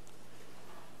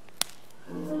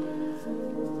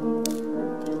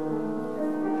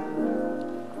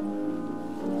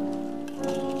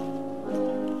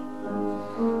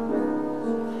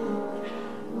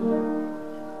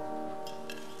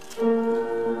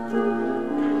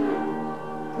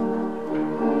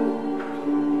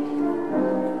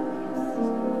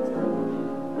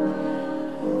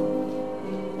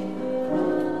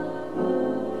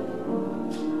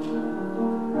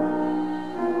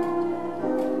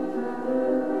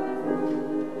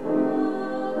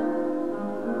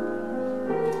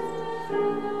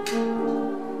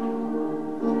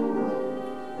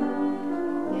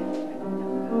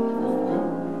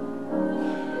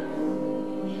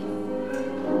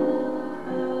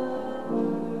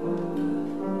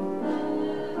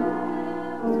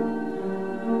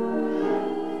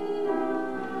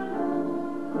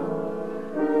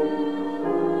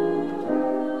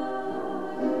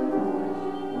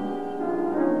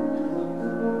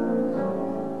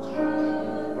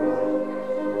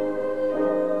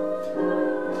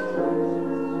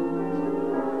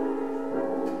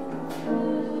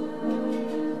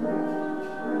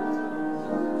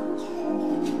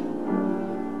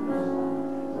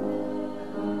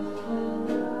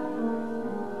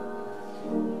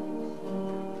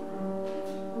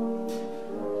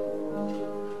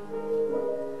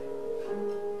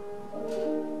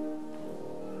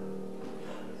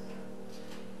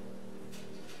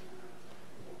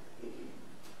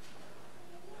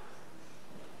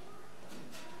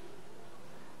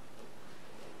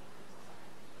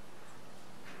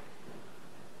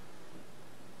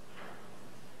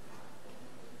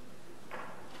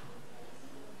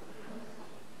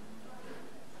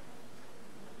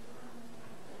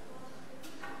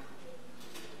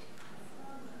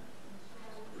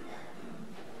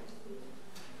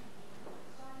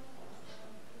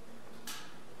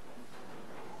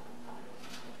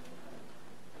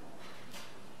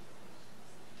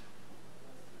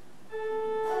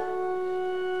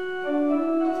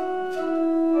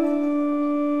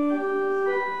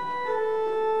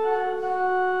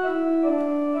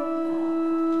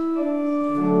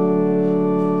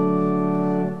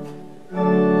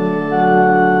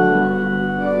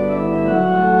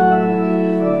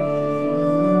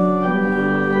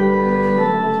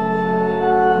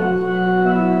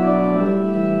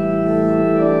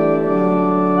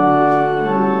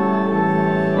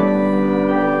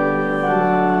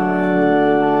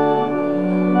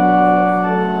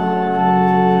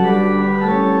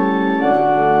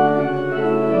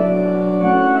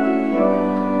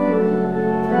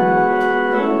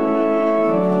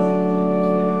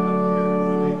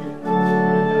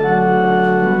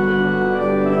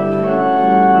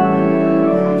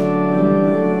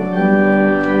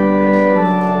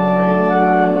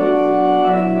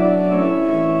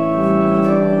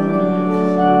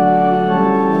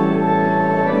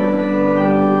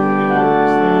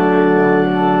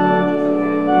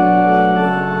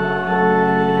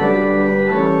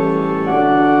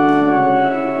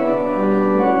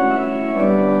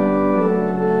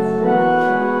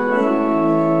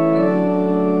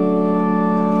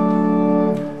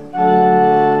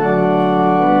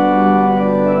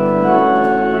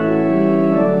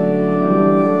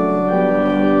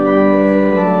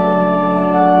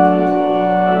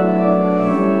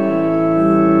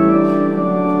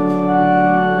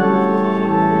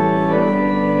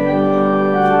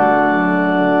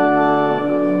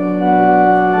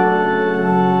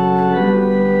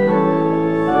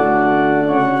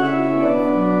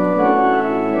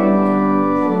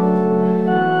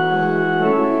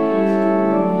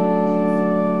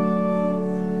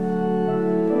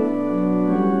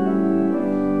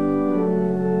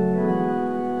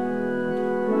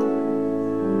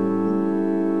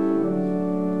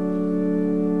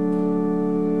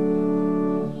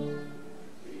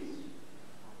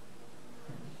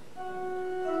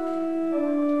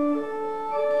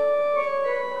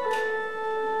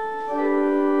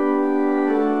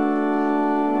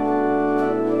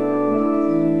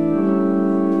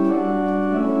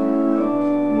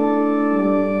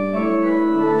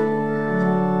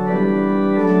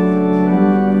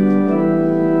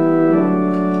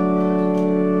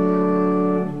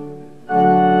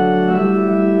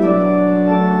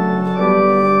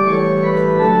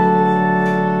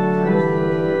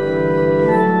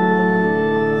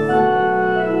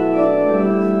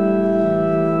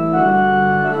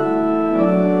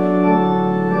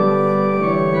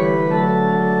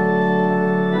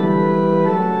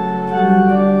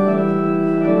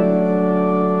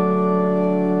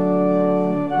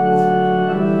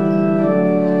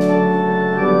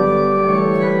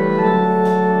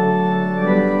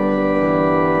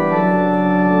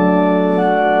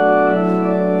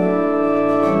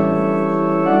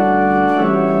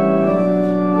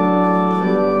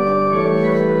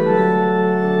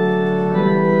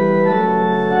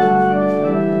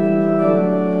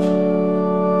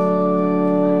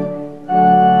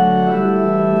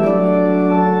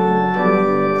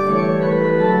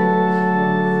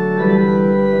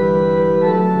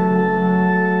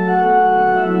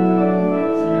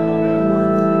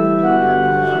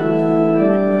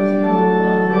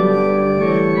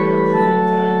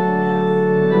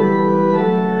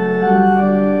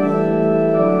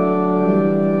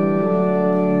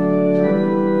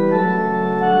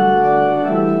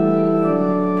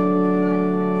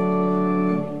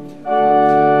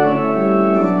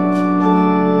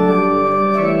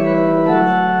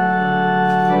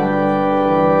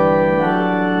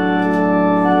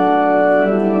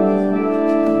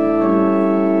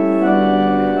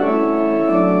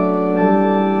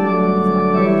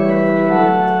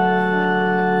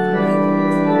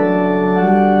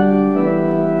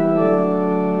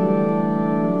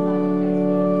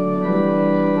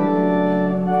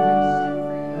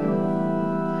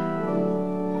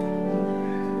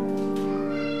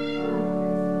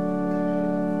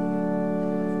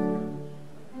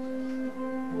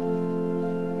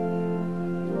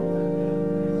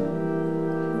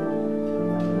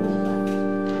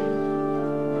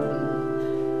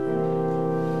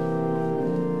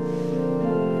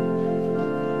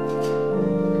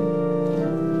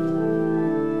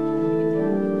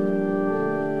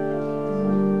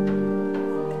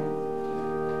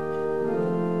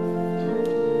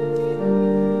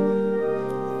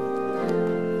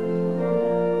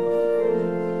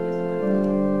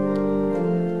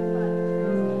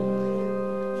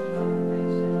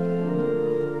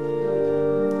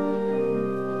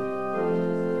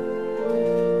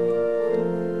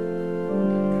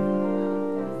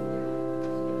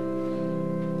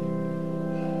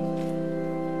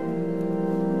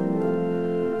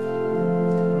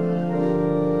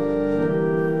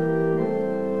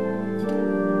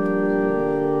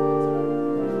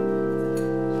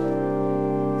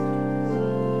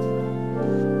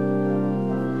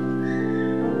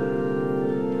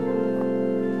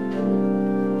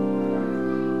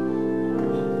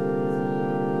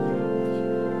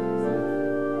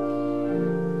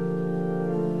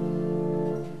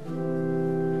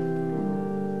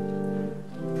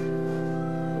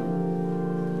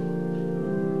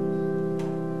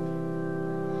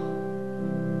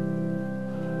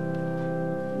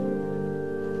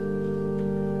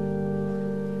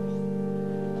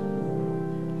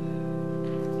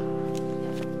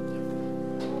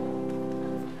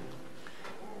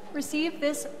 receive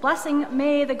this blessing.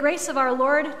 May the grace of our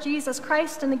Lord Jesus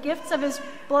Christ and the gifts of his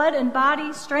blood and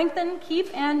body strengthen, keep,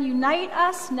 and unite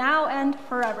us now and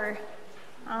forever.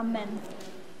 Amen.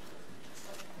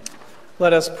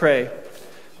 Let us pray.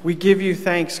 We give you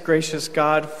thanks, gracious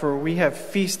God, for we have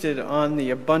feasted on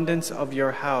the abundance of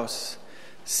your house.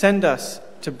 Send us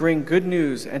to bring good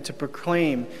news and to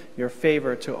proclaim your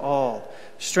favor to all,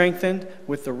 strengthened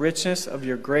with the richness of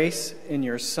your grace in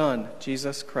your Son,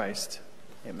 Jesus Christ.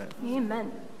 Amen.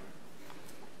 Amen.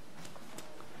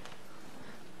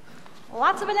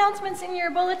 Lots of announcements in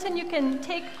your bulletin you can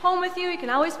take home with you. You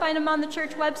can always find them on the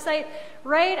church website.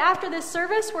 Right after this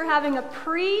service, we're having a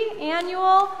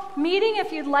pre-annual meeting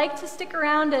if you'd like to stick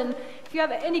around. And if you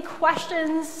have any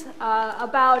questions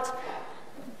about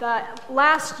the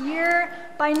last year,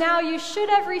 by now you should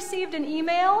have received an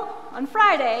email on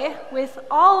Friday with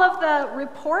all of the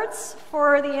reports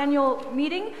for the annual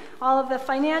meeting, all of the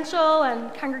financial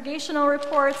and congregational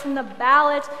reports, and the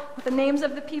ballot with the names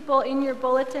of the people in your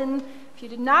bulletin. If you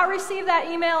did not receive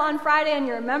that email on Friday and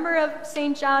you're a member of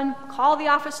St. John, call the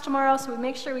office tomorrow so we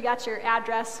make sure we got your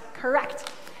address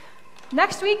correct.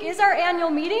 Next week is our annual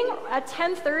meeting at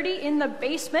 10:30 in the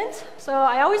basement. So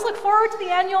I always look forward to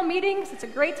the annual meetings. It's a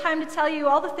great time to tell you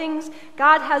all the things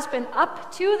God has been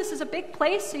up to. This is a big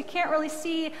place, so you can't really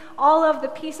see all of the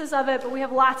pieces of it, but we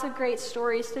have lots of great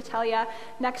stories to tell you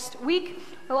next week.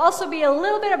 There'll also be a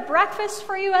little bit of breakfast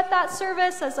for you at that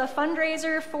service as a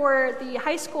fundraiser for the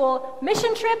high school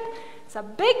mission trip. It's a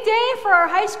big day for our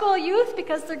high school youth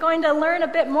because they're going to learn a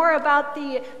bit more about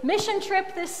the mission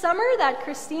trip this summer that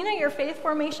Christina, your faith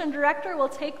formation director, will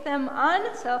take them on.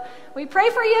 So we pray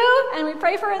for you and we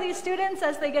pray for these students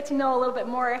as they get to know a little bit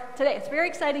more today. It's a very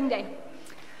exciting day.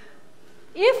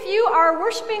 If you are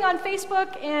worshiping on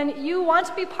Facebook and you want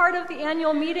to be part of the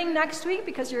annual meeting next week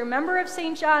because you're a member of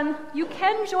St. John, you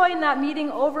can join that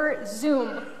meeting over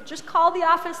Zoom. Just call the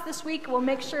office this week. We'll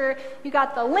make sure you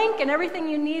got the link and everything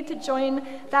you need to join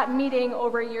that meeting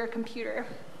over your computer.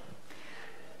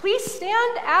 Please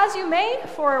stand as you may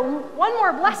for one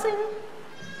more blessing.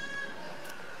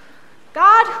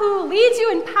 God, who leads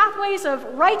you in pathways of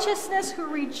righteousness, who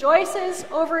rejoices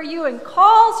over you and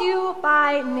calls you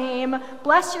by name,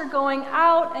 bless your going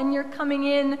out and your coming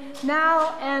in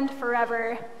now and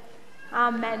forever.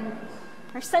 Amen.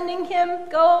 Our sending hymn,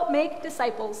 Go Make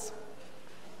Disciples.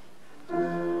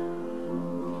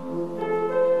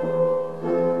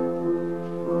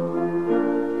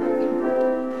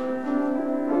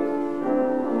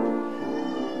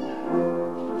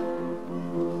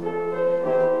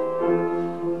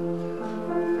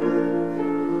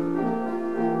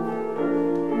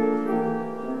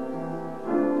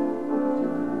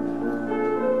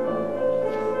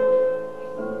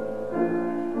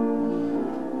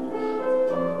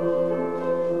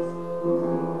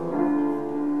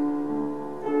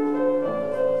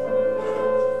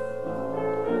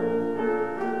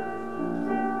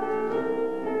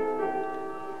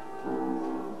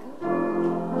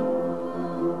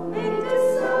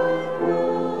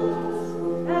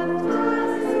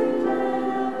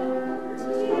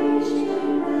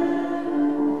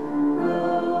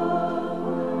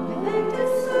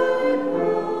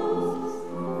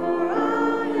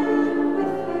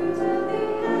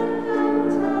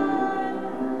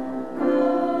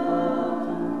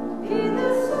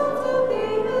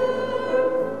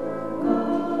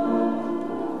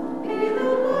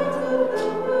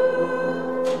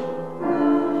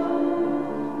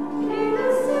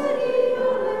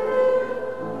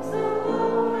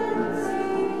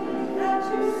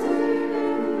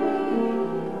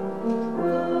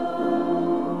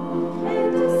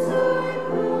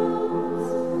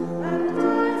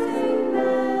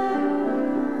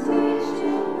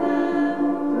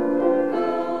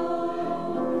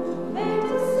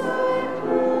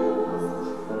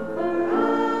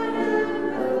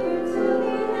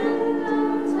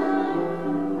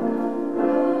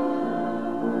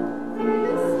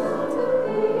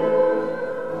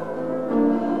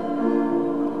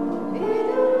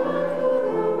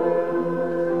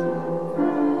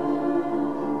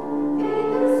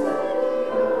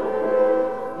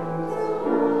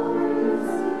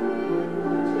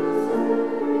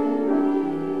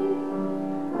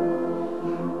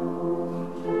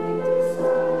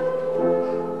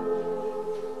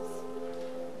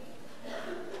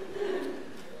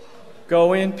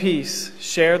 Go in peace.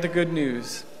 Share the good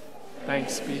news.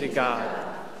 Thanks be to God.